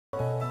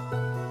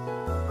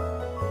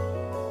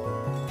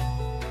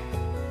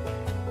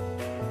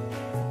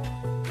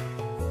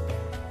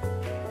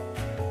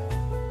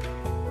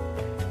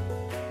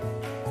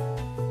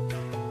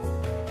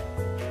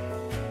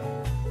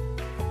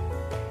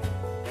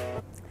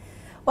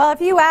Well, if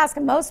you ask,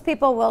 most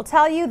people will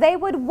tell you they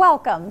would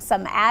welcome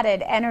some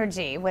added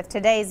energy. With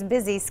today's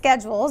busy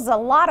schedules, a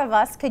lot of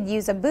us could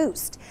use a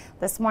boost.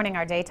 This morning,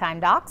 our Daytime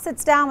Doc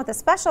sits down with a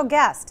special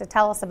guest to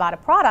tell us about a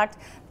product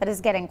that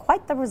is getting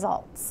quite the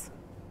results.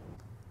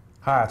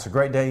 Hi, it's a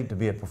great day to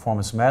be at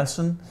Performance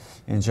Medicine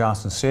in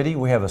Johnson City.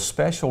 We have a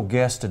special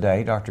guest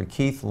today, Dr.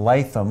 Keith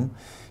Latham.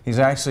 He's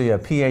actually a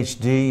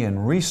PhD in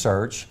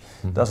research,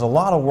 does a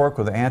lot of work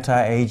with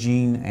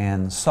anti-aging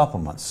and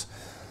supplements,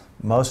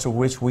 most of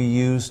which we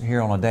use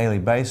here on a daily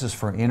basis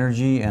for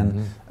energy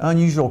and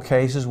unusual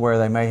cases where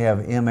they may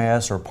have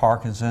MS or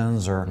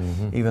Parkinson's or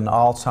even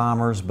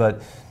Alzheimer's.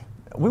 But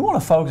we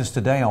want to focus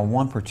today on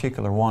one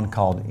particular one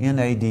called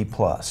NAD+.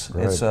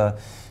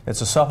 Right.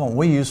 It's a supplement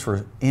we use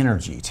for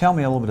energy. Tell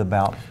me a little bit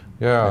about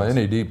this.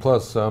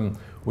 NAD+.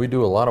 We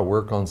do a lot of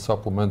work on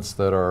supplements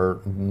that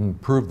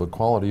improve the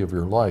quality of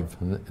your life.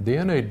 And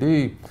the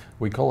NAD,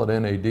 we call it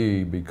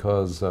NAD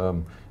because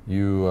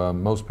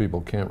most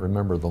people can't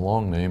remember the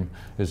long name.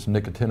 It's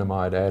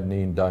nicotinamide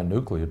adenine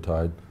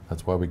dinucleotide.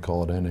 That's why we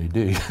call it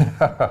NAD.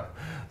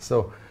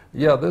 So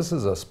yeah, this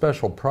is a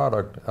special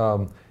product.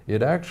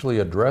 It actually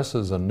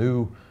addresses a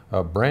new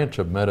branch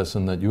of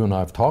medicine that you and I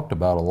have talked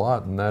about a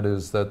lot, and that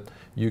is that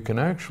you can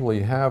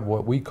actually have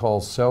what we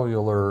call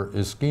cellular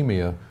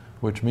ischemia,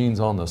 which means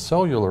on the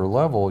cellular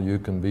level you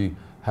can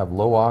have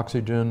low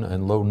oxygen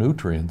and low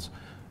nutrients,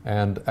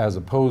 and as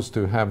opposed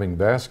to having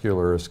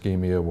vascular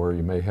ischemia where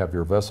you may have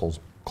your vessels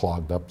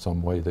clogged up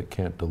some way that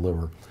can't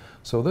deliver.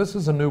 So this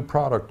is a new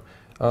product.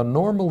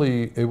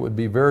 Normally it would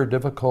be very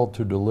difficult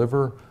to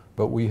deliver,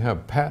 but we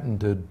have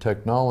patented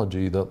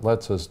technology that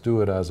lets us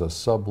do it as a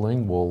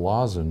sublingual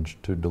lozenge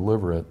to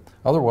deliver it.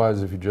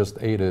 Otherwise, if you just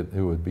ate it,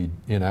 it would be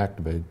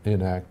inactive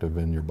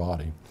in your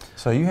body.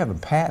 So you have a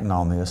patent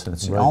on this, and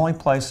it's the only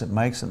place that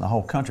makes it in the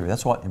whole country.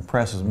 That's what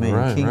impresses me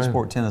in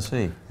Kingsport,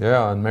 Tennessee.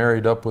 Yeah, and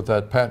married up with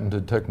that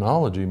patented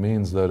technology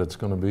means that it's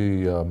going to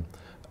be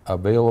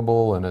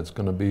available, and it's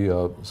going to be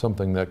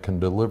something that can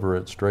deliver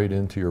it straight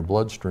into your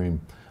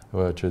bloodstream,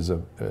 which is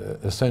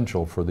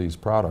essential for these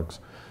products.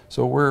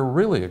 So we're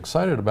really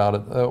excited about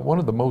it. One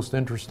of the most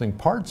interesting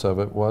parts of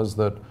it was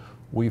that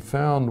we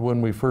found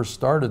when we first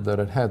started that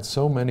it had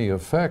so many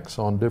effects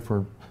on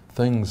different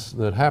things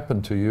that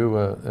happen to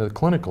you,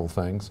 clinical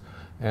things,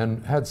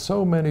 and had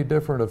so many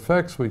different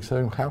effects. We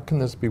said, how can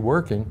this be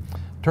working?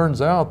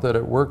 Turns out that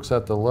it works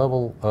at the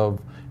level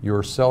of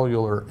your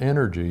cellular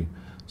energy.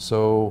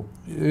 So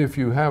if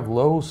you have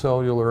low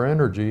cellular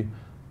energy,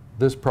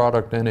 this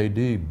product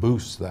NAD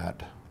boosts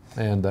that,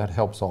 and that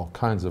helps all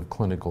kinds of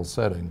clinical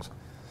settings.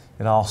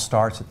 It all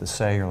starts at the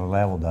cellular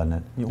level, doesn't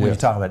it? When you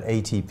talk about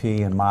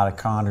ATP and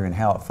mitochondria and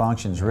how it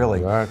functions, really.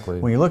 Exactly.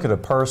 When you look at a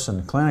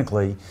person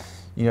clinically,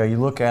 you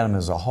look at them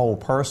as a whole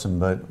person,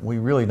 but we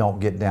really don't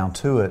get down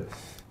to it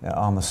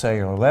on the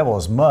cellular level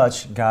as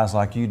much. Guys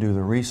like you do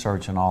the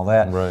research and all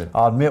that. Right.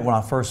 I'll admit, when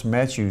I first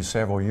met you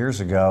several years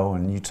ago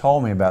and you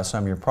told me about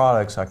some of your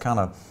products, I kind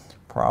of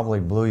probably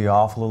blew you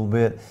off a little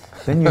bit.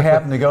 Then you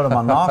happened to go to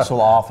my Knoxville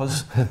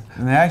office,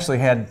 and they actually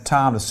had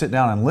time to sit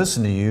down and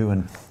listen to you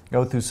and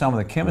go through some of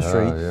the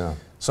chemistry.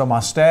 So my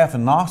staff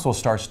in Knoxville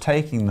starts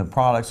taking the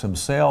products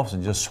themselves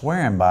and just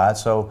swearing by it.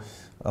 So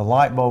a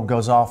light bulb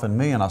goes off in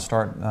me, and I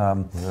start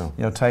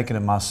taking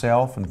it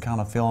myself and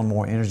kind of feeling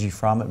more energy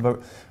from it.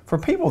 But for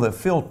people that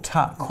feel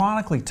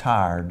chronically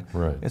tired,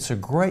 it's a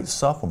great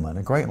supplement,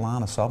 a great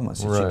line of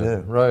supplements that you do.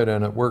 Right,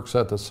 and it works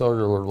at the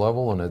cellular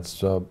level, and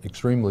it's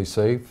extremely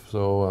safe,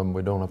 so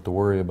we don't have to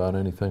worry about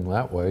anything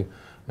that way.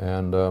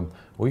 And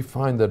we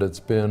find that it's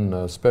been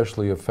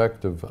especially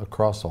effective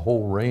across a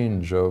whole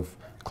range of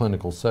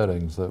clinical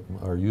settings that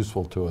are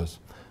useful to us.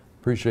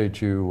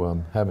 Appreciate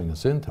you having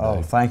us in today.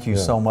 Oh, thank you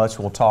so much.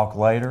 We'll talk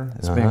later.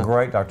 It's been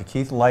great. Dr.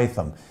 Keith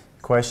Latham.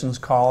 Questions,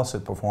 call us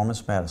at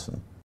Performance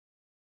Medicine.